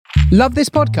Love this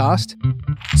podcast?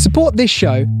 Support this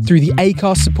show through the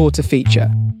Acast supporter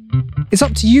feature. It's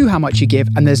up to you how much you give,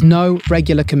 and there's no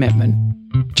regular commitment.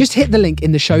 Just hit the link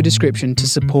in the show description to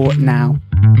support now.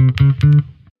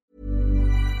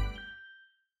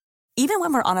 Even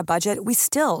when we're on a budget, we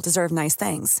still deserve nice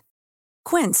things.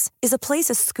 Quince is a place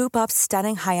to scoop up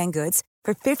stunning high-end goods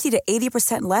for 50 to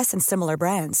 80% less than similar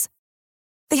brands.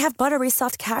 They have buttery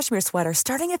soft cashmere sweaters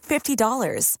starting at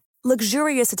 $50,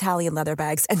 luxurious Italian leather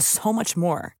bags, and so much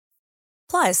more.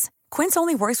 Plus, Quince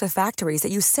only works with factories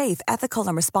that use safe, ethical,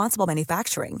 and responsible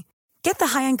manufacturing. Get the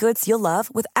high-end goods you'll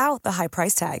love without the high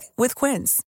price tag with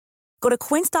Quince. Go to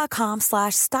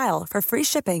quince.com/style for free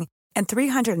shipping and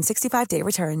 365-day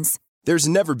returns. There's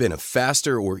never been a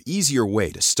faster or easier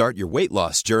way to start your weight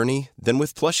loss journey than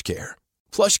with PlushCare.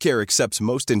 PlushCare accepts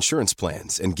most insurance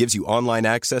plans and gives you online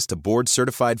access to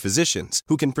board-certified physicians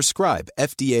who can prescribe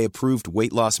FDA-approved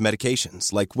weight loss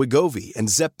medications like Wegovy and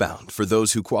Zepbound for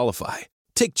those who qualify.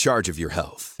 Take charge of your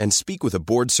health and speak with a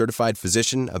board-certified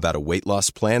physician about a weight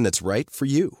loss plan that's right for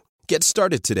you. Get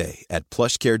started today at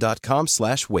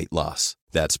plushcare.com/weight loss.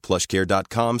 That's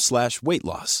plushcare.com/weight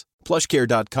loss.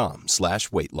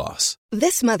 plushcare.com/weight loss.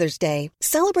 This Mother's Day,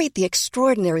 celebrate the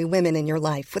extraordinary women in your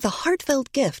life with a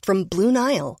heartfelt gift from Blue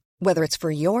Nile. Whether it's for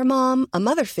your mom, a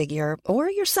mother figure, or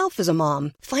yourself as a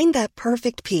mom, find that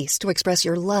perfect piece to express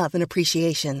your love and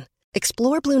appreciation.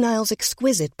 Explore Blue Nile's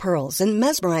exquisite pearls and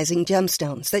mesmerizing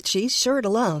gemstones that she's sure to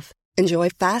love. Enjoy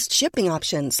fast shipping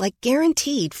options like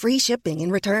guaranteed free shipping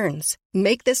and returns.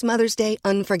 Make this Mother's Day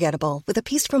unforgettable with a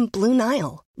piece from Blue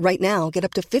Nile. Right now, get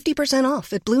up to 50%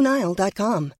 off at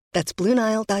BlueNile.com. That's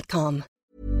BlueNile.com.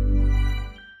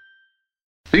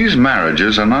 These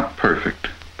marriages are not perfect,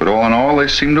 but all in all, they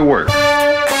seem to work.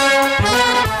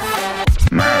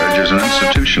 Marriage is an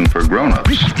institution for grown-ups.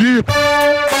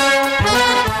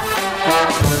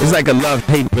 It's like a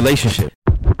love-hate relationship.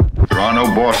 There are no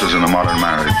bosses in a modern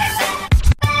marriage.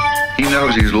 He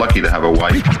knows he's lucky to have a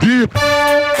wife.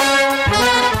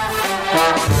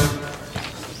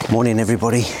 Morning,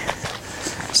 everybody.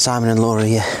 Simon and Laura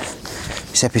here.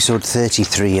 It's episode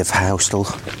 33 of Housel,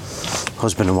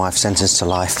 husband and wife sentenced to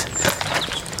life.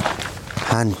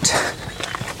 And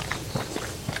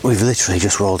we've literally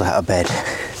just rolled out of bed.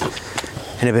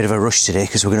 In a bit of a rush today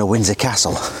because we're going to Windsor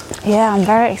Castle. Yeah, I'm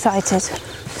very excited.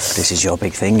 This is your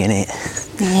big thing, isn't it?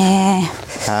 Yeah.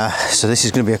 So this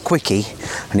is going to be a quickie,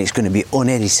 and it's going to be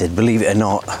unedited, believe it or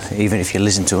not. Even if you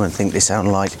listen to it and think they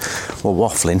sound like we're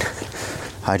waffling,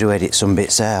 I do edit some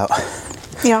bits out.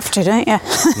 You have to, don't you?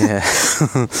 Yeah.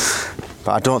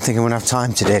 But I don't think I'm going to have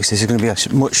time today because this is going to be a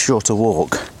much shorter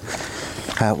walk.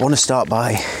 I want to start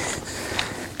by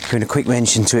giving a quick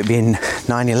mention to it being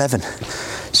 9/11.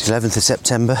 It's 11th of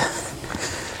September,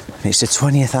 and it's the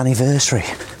 20th anniversary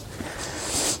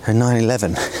of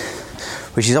 9/11,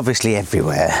 which is obviously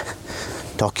everywhere.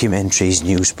 Documentaries,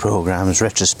 news programmes,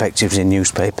 retrospectives in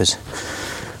newspapers.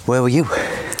 Where were you?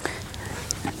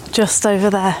 Just over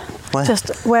there. Where?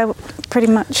 Just where, pretty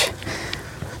much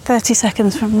 30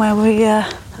 seconds from where we are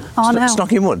now.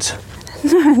 Snocking Woods?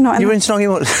 No, not in You were in Snocking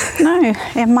Woods? No,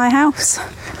 in my house.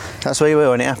 That's where you were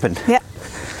when it happened? Yeah.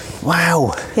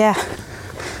 Wow. Yeah.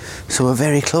 So we're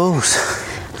very close.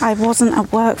 I wasn't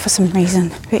at work for some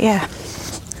reason, but yeah.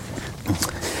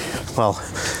 Well,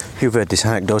 you've heard this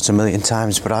anecdote a million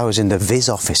times, but I was in the Viz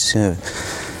office,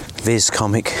 Viz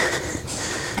Comic,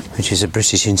 which is a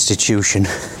British institution.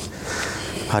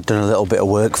 I'd done a little bit of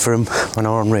work for them when I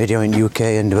was on radio in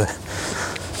UK, and they were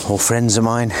all friends of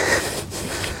mine.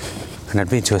 And I'd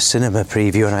been to a cinema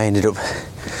preview, and I ended up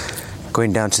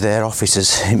going down to their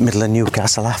offices in middle of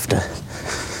Newcastle after.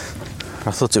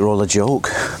 I thought it was all a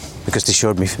joke because they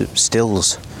showed me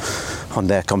stills on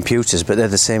their computers, but they're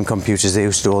the same computers they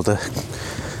used to do all the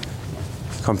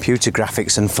computer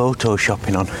graphics and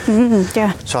photoshopping on.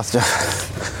 Yeah. So I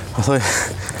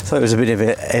thought it was a bit of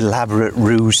an elaborate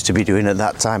ruse to be doing at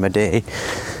that time of day.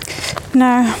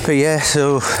 No. But yeah,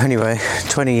 so anyway,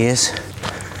 20 years.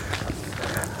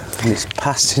 And it's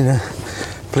passed in a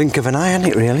blink of an eye,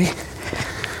 hasn't it, really?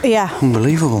 Yeah.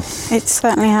 Unbelievable. It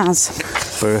certainly has.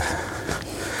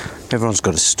 Everyone's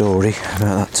got a story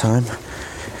about that time.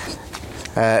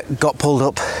 Got pulled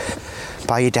up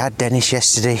by your dad, Dennis,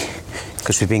 yesterday,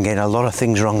 because we've been getting a lot of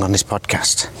things wrong on this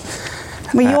podcast.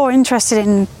 Well, you're interested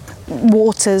in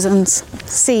waters and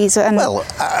seas and... Well,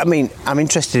 I mean, I'm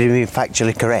interested in being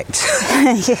factually correct.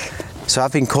 Yeah. So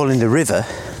I've been calling the river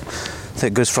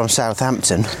that goes from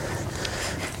Southampton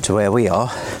to where we are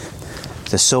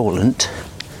the Solent.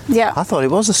 Yeah. I thought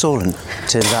it was the Solent.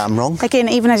 Turns out I'm wrong. Again,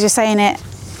 even as you're saying it,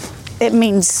 it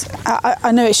means...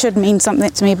 I know it should mean something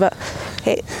to me, but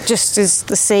It just is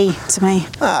the sea to me.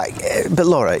 But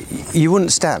Laura, you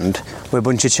wouldn't stand with a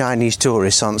bunch of Chinese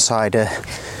tourists on side of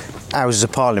Houses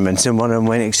of Parliament and one of them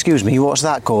went, excuse me, what's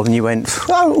that called? And you went,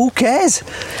 oh, who cares?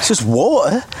 It's just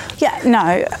water. Yeah,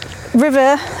 no.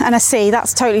 River and a sea,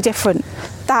 that's totally different.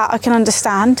 That I can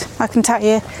understand, I can tell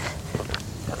you.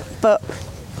 But...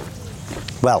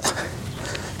 Well,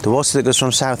 the water that goes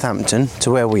from Southampton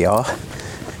to where we are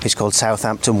is called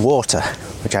Southampton Water,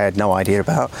 which I had no idea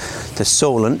about. The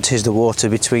Solent is the water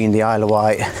between the Isle of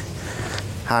Wight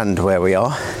and where we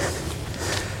are.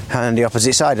 And the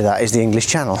opposite side of that is the English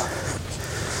Channel.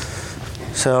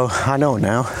 So, I know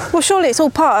now. Well, surely it's all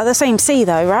part of the same sea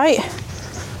though, right?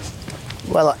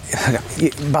 Well,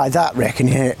 by that reckon,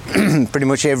 yeah, pretty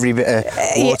much every bit of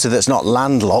water that's not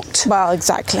landlocked. Well,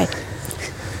 exactly.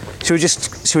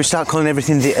 Should we start calling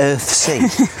everything the Earth Sea?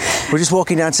 We're just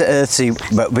walking down to Earth Sea,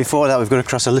 but before that we've got to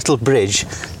cross a little bridge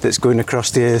that's going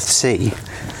across the Earth Sea,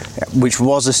 which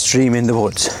was a stream in the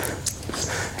woods.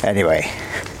 Anyway,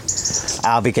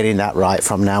 I'll be getting that right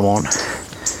from now on.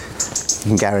 I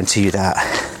can guarantee you that.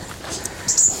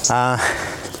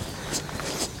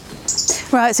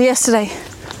 Right, so yesterday,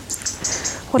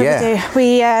 what did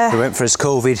we do? We went for his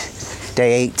COVID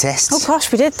Day 8 test. Oh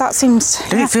gosh, we did. That seems...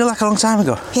 Didn't it feel like a long time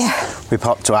ago? Yeah. We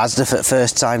popped to Asda for the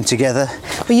first time together.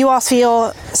 Well, you asked for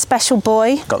your special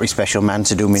boy. Got me special man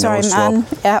to do me nose swab.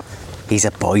 Yep. He's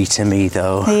a boy to me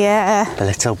though. Yeah. A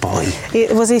little boy.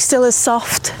 Was he still as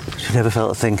soft? She never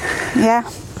felt a thing. Yeah.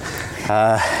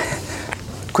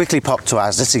 Quickly popped to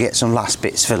Asda to get some last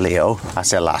bits for Leo. I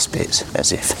say last bits,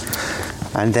 as if.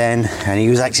 And he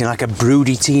was acting like a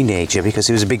broody teenager because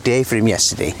it was a big day for him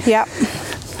yesterday. Yep.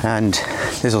 And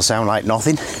this will sound like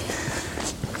nothing.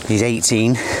 He's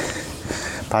 18.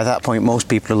 By that point, most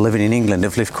people who are living in England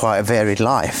have lived quite a varied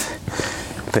life.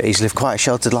 But he's lived quite a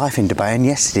sheltered life in Dubai, and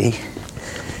yesterday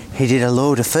he did a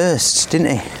load of firsts,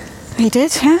 didn't he? He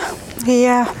did,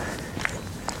 yeah.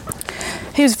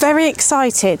 He was very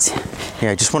excited.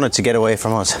 Yeah, just wanted to get away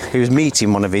from us. He was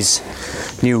meeting one of his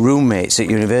new roommates at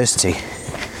university.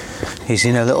 He's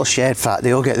in a little shared flat.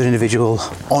 They all get their individual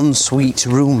ensuite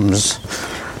rooms.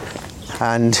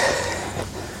 And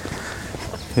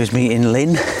he was meeting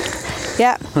Lynn.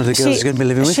 Yeah. One of the girls he's going to be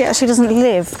living with. She actually doesn't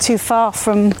live too far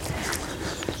from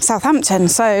Southampton,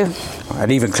 so...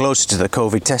 And even closer to the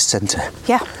COVID test centre.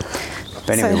 Yeah.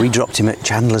 But anyway, we dropped him at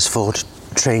Chandler's Ford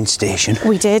train station.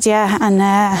 We did, yeah, and...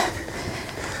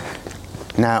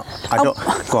 Now,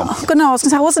 go on. No, I was going to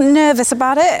say, I wasn't nervous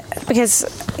about it, because,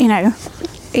 you know,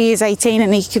 he is 18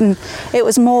 and he can... It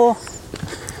was more...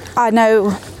 I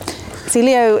know... See,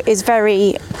 Leo is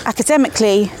very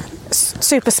academically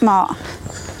super smart.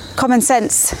 Common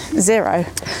sense, zero.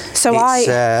 So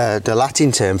the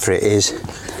Latin term for it is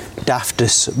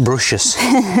daftus brushus.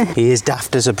 He is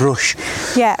daft as a brush.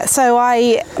 Yeah, so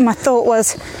my thought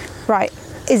was, right,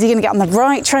 is he going to get on the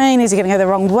right train? Is he going to go the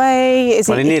wrong way?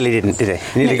 He nearly didn't, did he?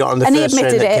 He nearly got on the first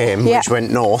train that came, which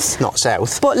went north, not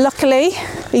south. But luckily,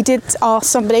 he did ask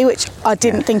somebody, which I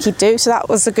didn't think he'd do, so that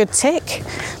was a good tick.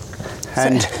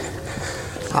 And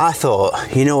I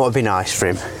thought, you know what would be nice for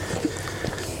him?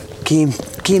 Give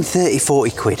him 30,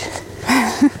 40 quid.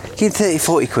 Give him 30,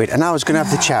 40 quid, and I was going to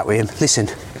have the chat with him. Listen,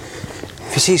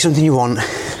 if you see something you want,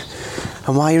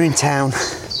 and while you're in town,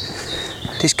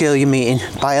 this girl you're meeting,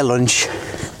 buy her lunch.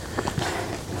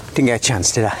 Didn't get a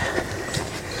chance, did I?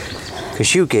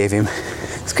 Because you gave him...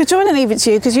 It's good I didn't leave it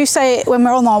to you, because you say it when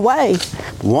we're on our way.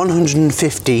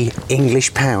 150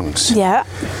 English pounds. Yeah.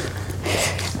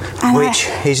 And which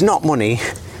is not money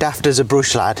daft as a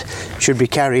brush lad should be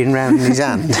carrying around in his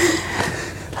hand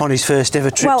on his first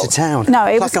ever trip to town. No,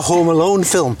 it's like a Home Alone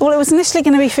film. Well, it was initially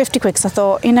going to be 50 quid, because I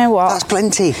thought, you know what? That's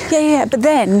plenty. Yeah, but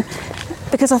then...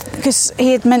 Because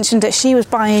he had mentioned that she was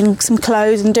buying some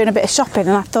clothes and doing a bit of shopping,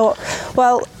 and I thought,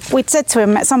 well, we'd said to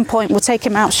him at some point we'll take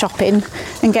him out shopping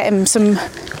and get him some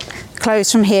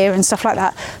clothes from here and stuff like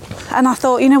that. And I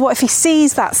thought, you know what, if he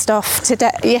sees that stuff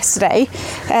yesterday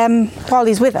while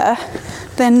he's with her,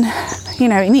 then, you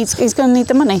know, he's going to need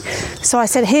the money. So I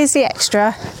said, here's the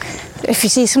extra. If you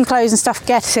see some clothes and stuff,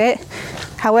 get it.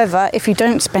 However, if you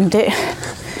don't spend it,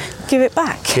 give it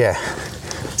back. Yeah.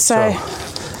 So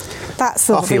that's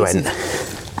the off reason. He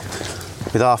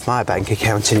went with half my bank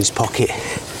account in his pocket,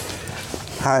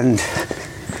 and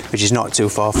which is not too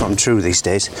far from true these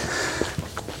days.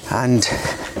 And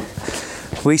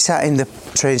we sat in the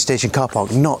train station car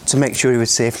park not to make sure he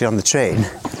was safely on the train,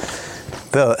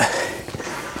 but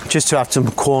just to have some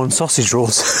corn sausage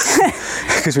rolls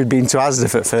because we'd been to Asda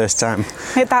for the first time.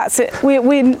 That's it.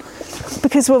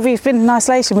 because we've been in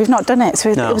isolation, we've not done it.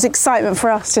 So No. it was excitement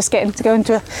for us just getting to go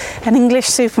into an English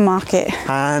supermarket.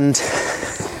 And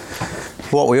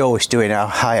what we always do in our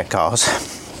hire cars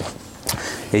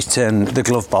is turn the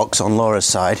glove box on Laura's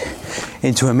side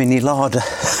into a mini larder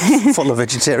full of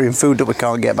vegetarian food that we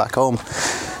can't get back home.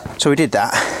 So we did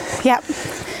that. Yep.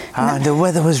 And the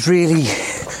weather was really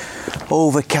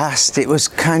overcast. It was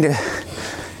kind of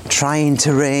trying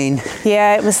to rain.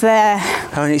 Yeah, it was there.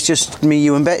 And it's just me,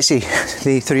 you and Betsy,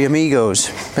 the three amigos.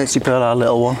 Betsy Pearl, our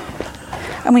little one.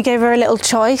 And we gave her a little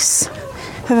choice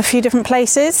of a few different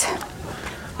places.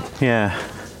 Yeah.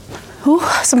 Ooh,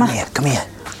 Come here.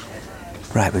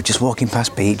 Right, we're just walking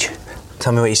past beach.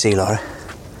 Tell me what you see, Laura.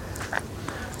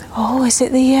 Oh, is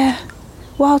it the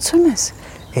wild swimmers?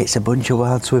 It's a bunch of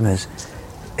wild swimmers.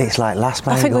 It's like Last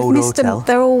I think we've Marigold missed Hotel.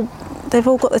 them. They've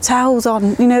all got the towels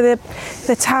on. You know,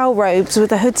 the towel robes with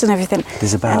the hoods and everything.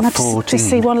 There's about and I 14. just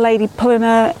see one lady pulling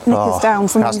her knickers down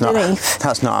from underneath.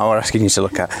 That's not how we're asking you to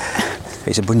look at.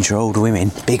 It's a bunch of old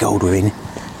women, big old women.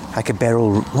 Like a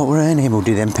Beryl, what were her name who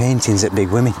did them paintings at Big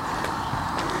Women?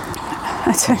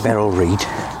 I don't know. Beryl Reid.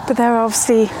 But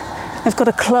they've got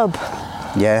a club.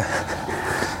 Yeah,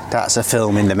 that's a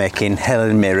film in the making.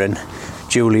 Helen Mirren,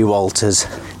 Julie Walters,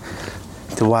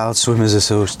 the Wild Swimmers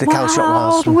Association, the Calshot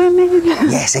Wild Swimmers.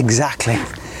 Women. Yes, exactly.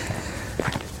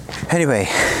 Anyway.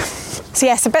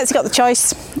 So Betsy got the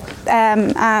choice,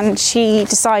 and she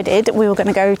decided we were going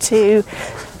to go to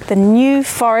the New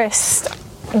Forest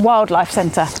Wildlife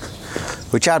Centre.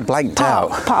 Which I'd blanked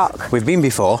out. Park. We've been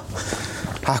before.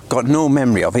 I've got no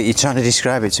memory of it. You're trying to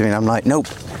describe it to me and I'm like, nope,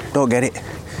 don't get it.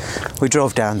 We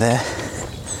drove down there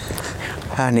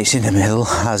and it's in the middle,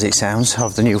 as it sounds,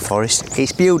 of the New Forest.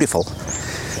 It's beautiful.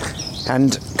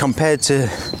 And compared to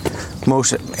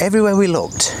everywhere we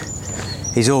looked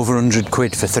is over 100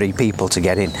 quid for 3 people to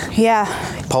get in. Yeah.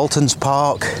 Paultons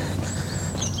Park,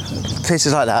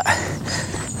 places like that.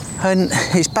 And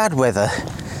it's bad weather.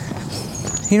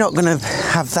 You're not going to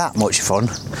have that much fun.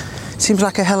 Seems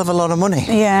like a hell of a lot of money.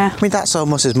 Yeah. I mean, that's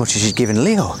almost as much as she's given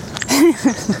Leo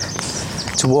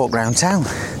to walk round town.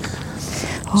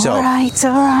 All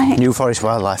right. New Forest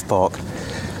Wildlife Park.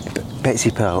 Betsy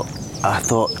Pearl, I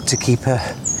thought to keep her,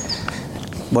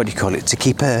 what do you call it? To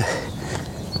keep her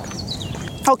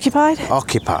occupied.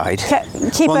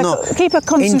 Keep her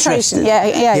concentration. Interested.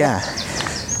 Yeah.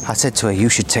 I said to her, you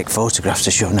should take photographs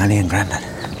to show Nanny and Grandad.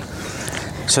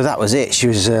 So that was it. She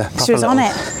was on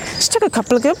it. She took a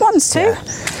couple of good ones too. Yeah.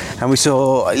 And we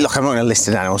saw, look, I'm not going to list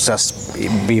the animals, that's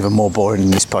even more boring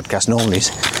than this podcast normally is.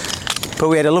 But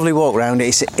we had a lovely walk around.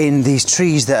 It's in these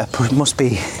trees that must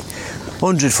be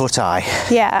 100 foot high.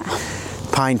 Yeah.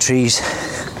 Pine trees.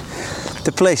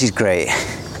 The place is great.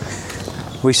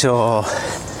 We saw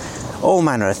all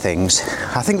manner of things.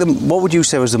 I think, what would you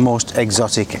say was the most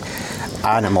exotic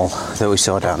animal that we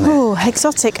saw down there? Oh,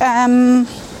 exotic.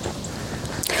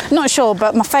 Not sure,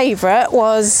 but my favourite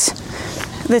was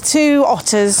the 2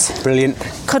 otters. Brilliant.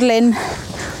 Cuddling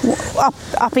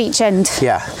up each end.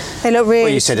 Yeah. They look really...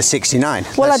 Well, you said a 69.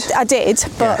 Well, I did,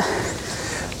 but... Yeah.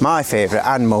 My favourite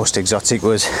and most exotic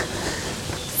was,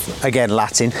 again,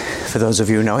 Latin, for those of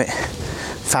you who know it,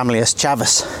 Familius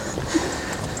Chavus.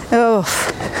 Oh,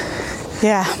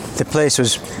 yeah. The place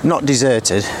was not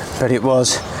deserted, but there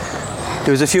was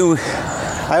a few,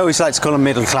 I always like to call them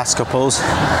middle-class couples.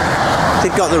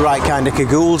 They'd got the right kind of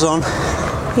cagoules on.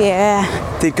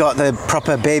 Yeah. They'd got the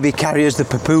proper baby carriers, the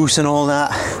papoose and all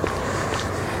that.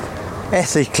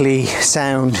 Ethically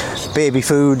sound baby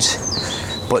foods,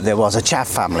 but there was a chav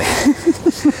family.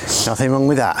 Nothing wrong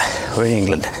with that. We're in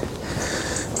England.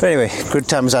 But anyway, good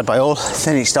time was had by all.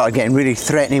 Then it started getting really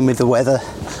threatening with the weather.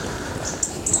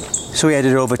 So we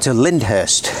headed over to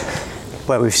Lyndhurst,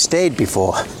 where we've stayed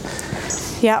before.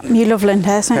 Yeah, you love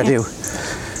Lyndhurst, don't you? I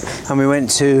do. And we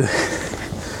went to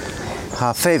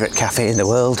our favourite cafe in the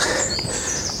world,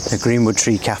 the Greenwood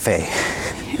Tree Cafe.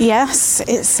 Yes,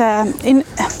 it's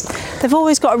they've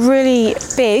always got a really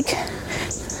big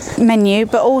menu,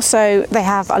 but also they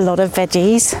have a lot of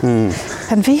veggies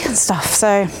and vegan stuff.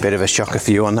 So bit of a shocker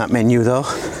for you on that menu, though.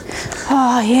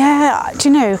 Oh yeah, do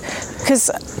you know?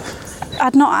 Because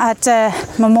I'd not had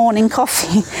my morning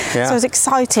coffee, Yeah. so I was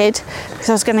excited because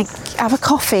I was going to have a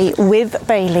coffee with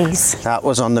Baileys. That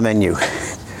was on the menu.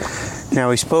 Now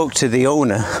we spoke to the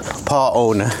owner, part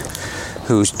owner,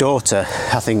 whose daughter,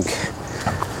 I think,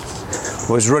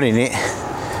 was running it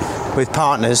with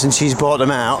partners, and she's bought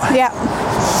them out. Yeah.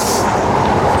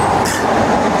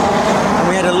 And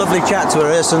we had a lovely chat to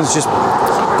her. Her son's just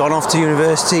gone off to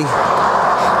university,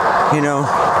 you know.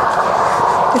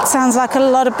 It sounds like a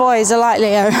lot of boys are like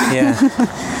Leo. Yeah.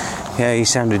 Yeah, he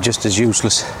sounded just as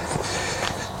useless.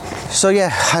 So yeah,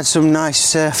 had some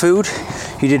nice food.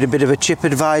 You did a bit of a chip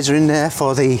advisor in there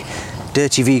for the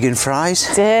dirty vegan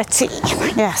fries. Dirty,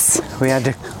 yes. We had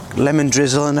a lemon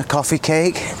drizzle and a coffee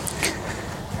cake.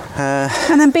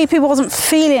 And then BP wasn't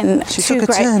feeling She too took a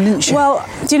great. turn, didn't she? Well,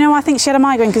 do you know, I think she had a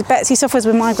migraine because Betsy suffers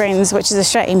with migraines, which is a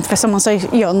shame for someone so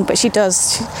young, but she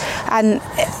does. And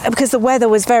because the weather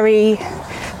was very,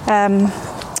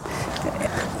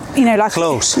 like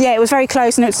close. Yeah, it was very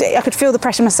close, and I could feel the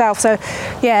pressure myself. So,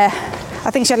 yeah, I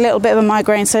think she had a little bit of a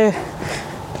migraine. So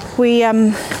we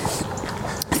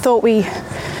thought we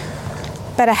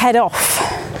better head off.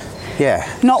 Yeah.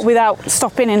 Not without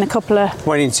stopping in a couple of...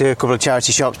 Went into a couple of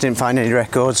charity shops, didn't find any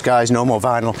records, guys, no more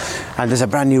vinyl. And there's a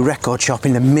brand new record shop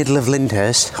in the middle of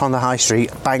Lyndhurst on the high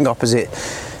street, bang opposite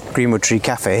Greenwood Tree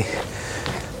Cafe,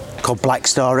 called Black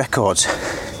Star Records.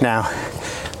 Now,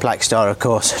 Black Star, of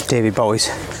course, David Bowie's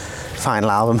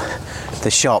final album. The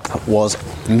shop was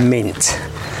mint.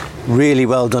 Really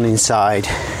well done inside.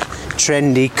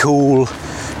 Trendy, cool,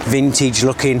 vintage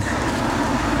looking.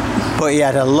 But he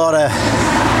had a lot of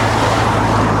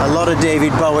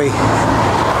David Bowie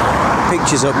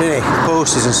pictures up, didn't he?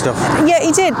 Posters and stuff. Yeah,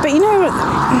 he did, but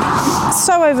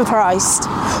so overpriced.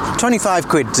 25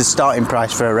 quid to starting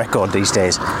price for a record these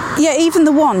days. Yeah, even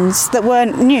the ones that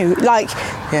weren't new, like...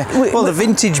 Yeah, the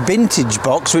vintage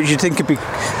box, which you'd think would be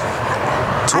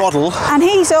twaddle. And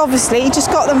he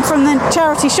just got them from the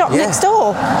charity shop next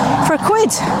door for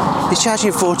 £1. He's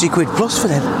charging 40 quid plus for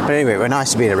them. But anyway, we're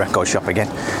nice to be in a record shop again.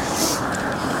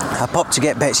 I popped to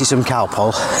get Betsy some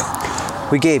Calpol.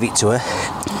 We gave it to her.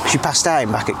 She passed out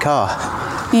in back at car.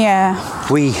 Yeah.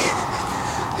 We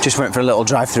just went for a little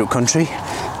drive through country.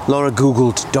 Laura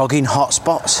Googled dogging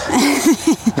hotspots.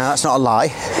 Now that's not a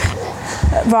lie.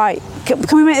 Right,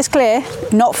 can we make this clear?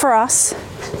 Not for us.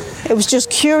 It was just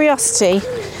curiosity.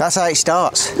 That's how it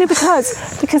starts. No,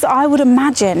 because I would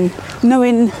imagine,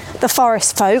 knowing the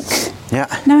forest folk,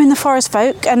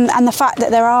 and the fact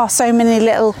that there are so many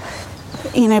little,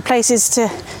 places to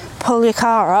pull your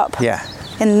car up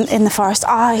in the forest,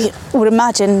 I would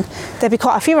imagine there'd be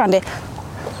quite a few around it.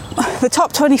 The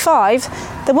top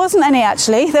 25, there wasn't any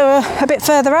actually. They were a bit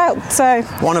further out. So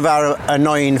one of our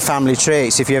annoying family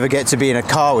traits, if you ever get to be in a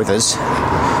car with us,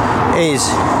 is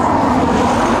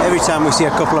every time we see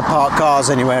a couple of parked cars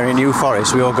anywhere in New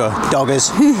Forest, we all go, doggers.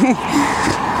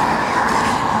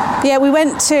 Yeah, we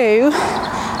went to...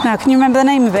 Now, can you remember the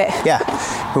name of it? Yeah.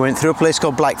 We went through a place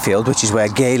called Blackfield, which is where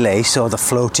Gay Lay saw the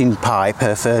floating pipe,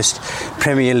 her first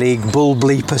Premier League bull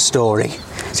bleeper story.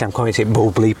 See, I'm calling it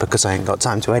bull bleeper because I ain't got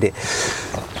time to edit.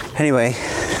 Anyway,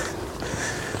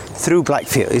 through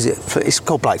Blackfield, it's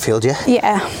called Blackfield, yeah?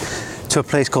 Yeah. To a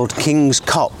place called King's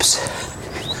Copse,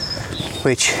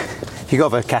 which you go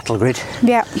over a cattle grid.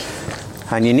 Yeah.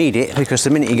 And you need it because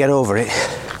the minute you get over it,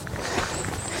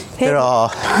 there are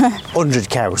 100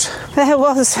 cows. There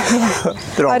was.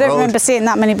 Yeah. I don't remember seeing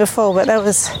that many before, but there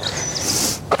was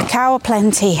cow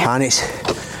aplenty. And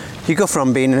you go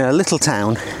from being in a little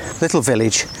town, little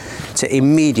village, to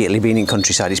immediately being in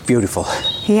countryside. It's beautiful.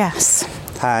 Yes.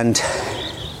 And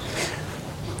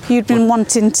you'd been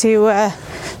wanting to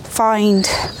find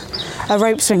a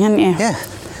rope swing, hadn't you? Yeah.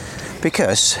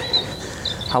 Because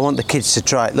I want the kids to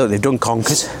try it. Look, they've done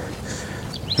Conkers,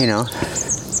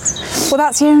 Well,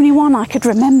 that's the only one I could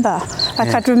remember.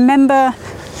 I'd remember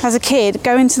as a kid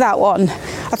going to that one.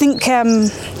 I think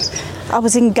I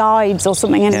was in Guides or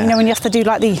something, and when you have to do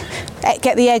like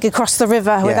get the egg across the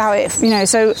river without it,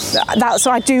 so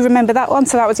I do remember that one.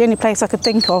 So that was the only place I could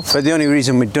think of. But the only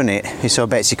reason we'd done it is so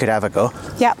Betsy could have a go.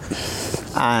 Yep.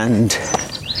 And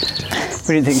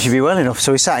we didn't think she'd be well enough,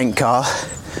 so we sat in car,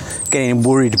 getting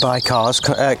worried by cows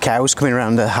coming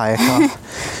around the hire car,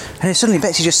 and then suddenly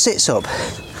Betsy just sits up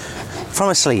from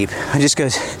her sleep and just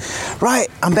goes, right,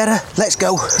 I'm better, let's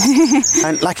go.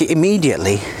 And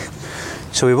immediately.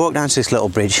 So we walked down to this little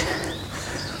bridge,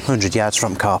 100 yards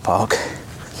from car park,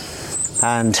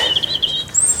 and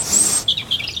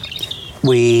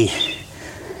we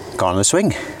got on the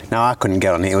swing. Now I couldn't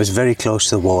get on it, it was very close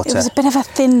to the water. It was a bit of a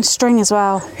thin string as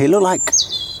well. It looked like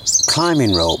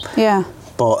climbing rope. Yeah.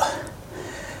 But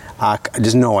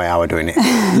there's no way I was doing it.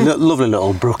 Lovely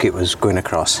little brook it was going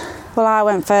across. Well, I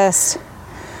went first.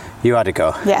 You had a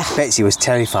go? Yeah. Betsy was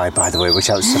terrified, by the way, which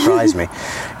surprised me.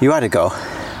 You had a go.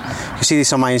 You see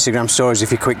this on my Instagram stories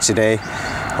if you're quick today,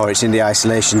 or it's in the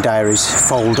Isolation Diaries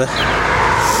folder.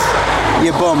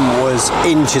 Your bum was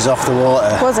inches off the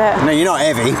water. Was it? No, you're not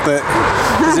heavy, but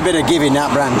there's a bit of give in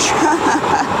that branch.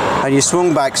 And you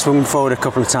swung forward a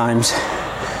couple of times.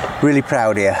 Really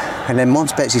proud of you. And then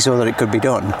once Betsy saw that it could be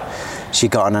done, she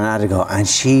got on and had a go, and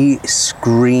she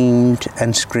screamed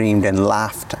and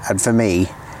laughed, and for me,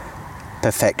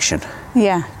 perfection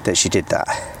Yeah. that she did that.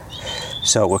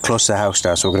 So we're close to the house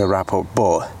now, so we're going to wrap up.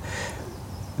 But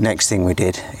next thing we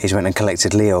did is went and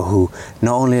collected Leo, who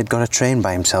not only had got a train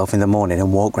by himself in the morning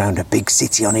and walked around a big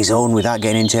city on his own without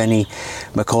getting into any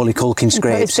Macaulay Culkin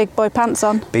scrapes. Put his big boy pants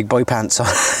on. Big boy pants on.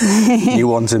 New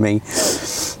one to me.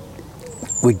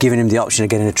 We'd given him the option of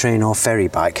getting a train or ferry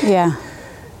bike. Yeah.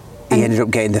 He ended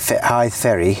up getting the Hythe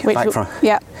ferry,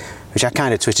 which I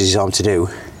kind of twisted his arm to do,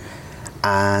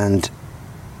 and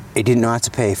he didn't know how to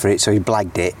pay for it, so he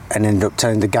blagged it and ended up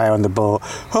telling the guy on the boat,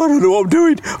 I don't know what I'm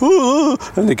doing.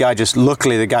 And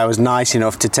luckily the guy was nice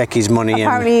enough to take his money.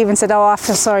 Apparently he even said, I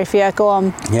feel sorry for you, go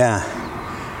on. Yeah.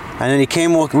 And then he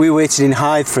came, we waited in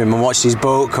Hythe for him and watched his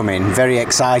boat come in, very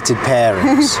excited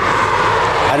parents.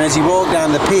 And as he walked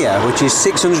down the pier, which is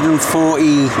 640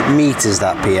 metres,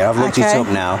 that pier, I've looked it up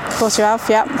now. Of course you have,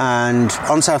 yeah. And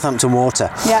on Southampton Water.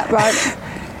 Yeah, right.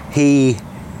 He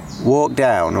walked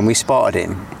down and we spotted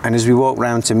him. And as we walked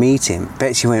round to meet him,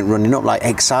 Betsy went running up like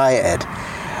excited.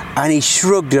 And he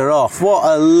shrugged her off. What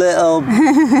a little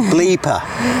bleeper.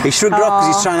 He shrugged her off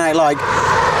because he's trying to act like,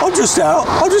 I'm just out,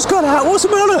 I've just got out, what's the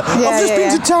matter? I've just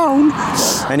been to town.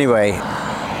 Anyway,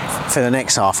 for the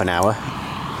next half an hour,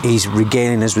 he's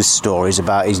regaling us with stories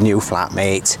about his new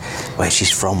flatmate, where she's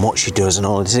from, what she does and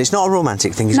all this. It's not a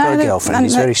romantic thing, he's got a girlfriend and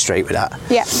he's very straight with that.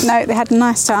 Yeah, no, they had a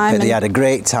nice time. But they had a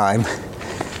great time.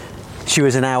 She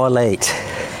was an hour late.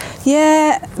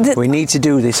 Yeah. We need to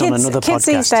do this on another podcast. Kids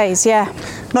these days, yeah.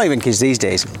 Not even kids these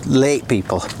days, late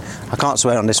people. I can't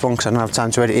swear on this one because I don't have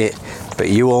time to edit it, but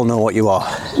you all know what you are.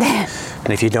 And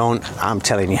if you don't, I'm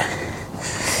telling you.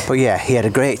 But yeah, he had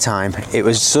a great time. He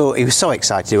was so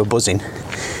excited, he was buzzing.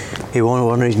 He wore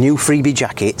one of his new freebie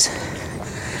jackets.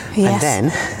 Yes. And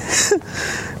then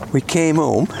we came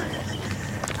home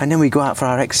and then we go out for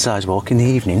our exercise walk in the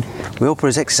evening. We all put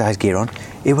his exercise gear on.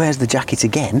 He wears the jacket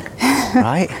again,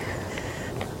 right?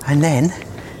 And then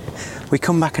we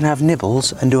come back and have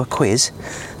nibbles and do a quiz,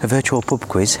 a virtual pub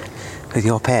quiz with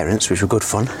your parents, which were good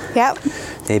fun. Yep.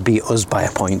 They beat us by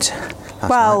a point.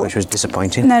 Night, which was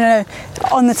disappointing. No.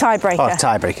 On the tiebreaker. Oh,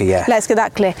 tiebreaker, yeah. Let's get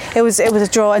that clear. It was a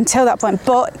draw until that point,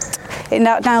 but it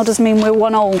now does mean we're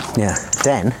 1-1. Yeah.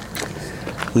 Then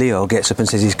Leo gets up and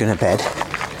says he's going to bed,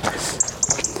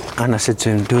 and I said to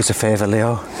him, "Do us a favour,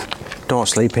 Leo. Don't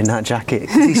sleep in that jacket."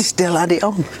 He still had it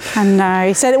on. I know.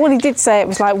 He said he did say it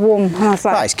was like warm, and I was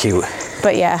like, that is cute.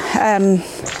 But yeah.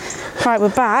 Right, we're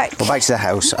back. We're back to the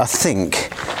house. I think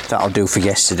that'll do for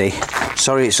yesterday.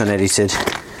 Sorry, it's unedited.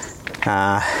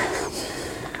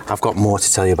 I've got more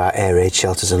to tell you about air raid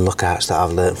shelters and lookouts that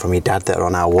I've learnt from your dad that are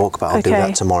on our walk, but I'll do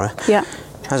that tomorrow. Yeah.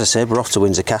 As I said, we're off to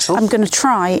Windsor Castle. I'm going to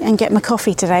try and get my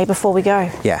coffee today before we go.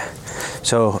 Yeah.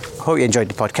 So, hope you enjoyed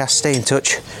the podcast. Stay in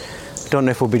touch. Don't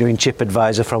know if we'll be doing Chip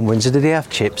Advisor from Windsor. Do they have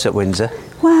chips at Windsor?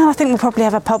 Well, I think we'll probably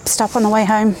have a pub stop on the way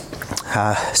home.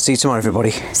 See you tomorrow,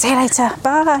 everybody. See you later.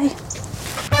 Bye.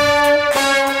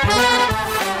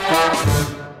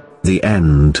 The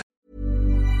end.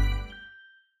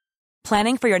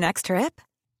 Planning for your next trip?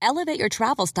 Elevate your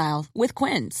travel style with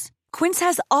Quince. Quince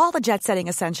has all the jet-setting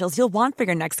essentials you'll want for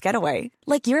your next getaway,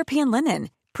 like European linen,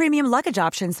 premium luggage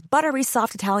options, buttery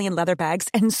soft Italian leather bags,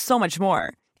 and so much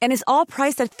more. And is all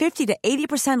priced at 50 to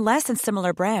 80% less than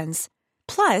similar brands.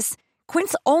 Plus,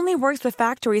 Quince only works with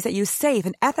factories that use safe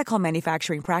and ethical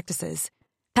manufacturing practices.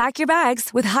 Pack your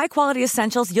bags with high-quality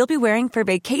essentials you'll be wearing for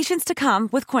vacations to come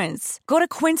with Quince. Go to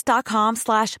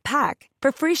quince.com/pack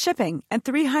for free shipping and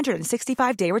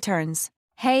 365-day returns.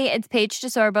 Hey, it's Paige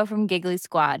DeSorbo from Giggly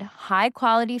Squad. High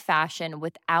quality fashion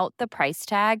without the price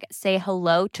tag. Say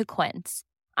hello to Quince.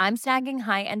 I'm snagging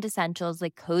high-end essentials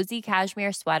like cozy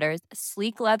cashmere sweaters,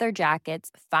 sleek leather jackets,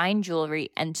 fine jewelry,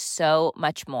 and so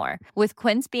much more. With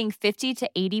Quince being 50 to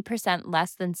 80%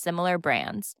 less than similar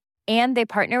brands. And they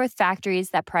partner with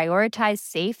factories that prioritize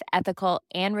safe, ethical,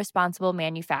 and responsible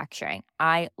manufacturing.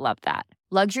 I love that.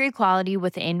 Luxury quality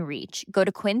within reach. Go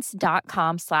to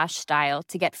quince.com/style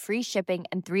to get free shipping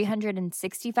and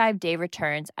 365-day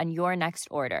returns on your next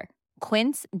order.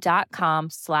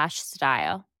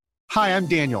 Quince.com/style. Hi, I'm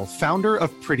Daniel, founder of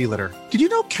Pretty Litter. Did you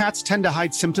know cats tend to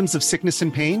hide symptoms of sickness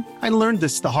and pain? I learned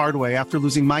this the hard way after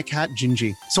losing my cat,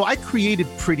 Gingy. So I created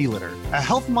Pretty Litter, a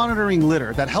health monitoring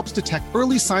litter that helps detect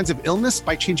early signs of illness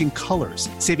by changing colors,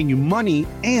 saving you money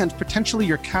and potentially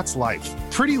your cat's life.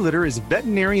 Pretty Litter is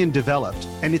veterinarian developed,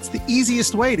 and it's the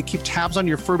easiest way to keep tabs on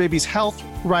your fur baby's health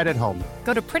right at home.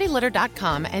 Go to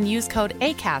prettylitter.com and use code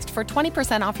ACAST for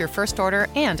 20% off your first order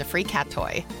and a free cat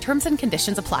toy. Terms and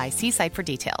conditions apply. See site for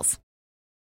details.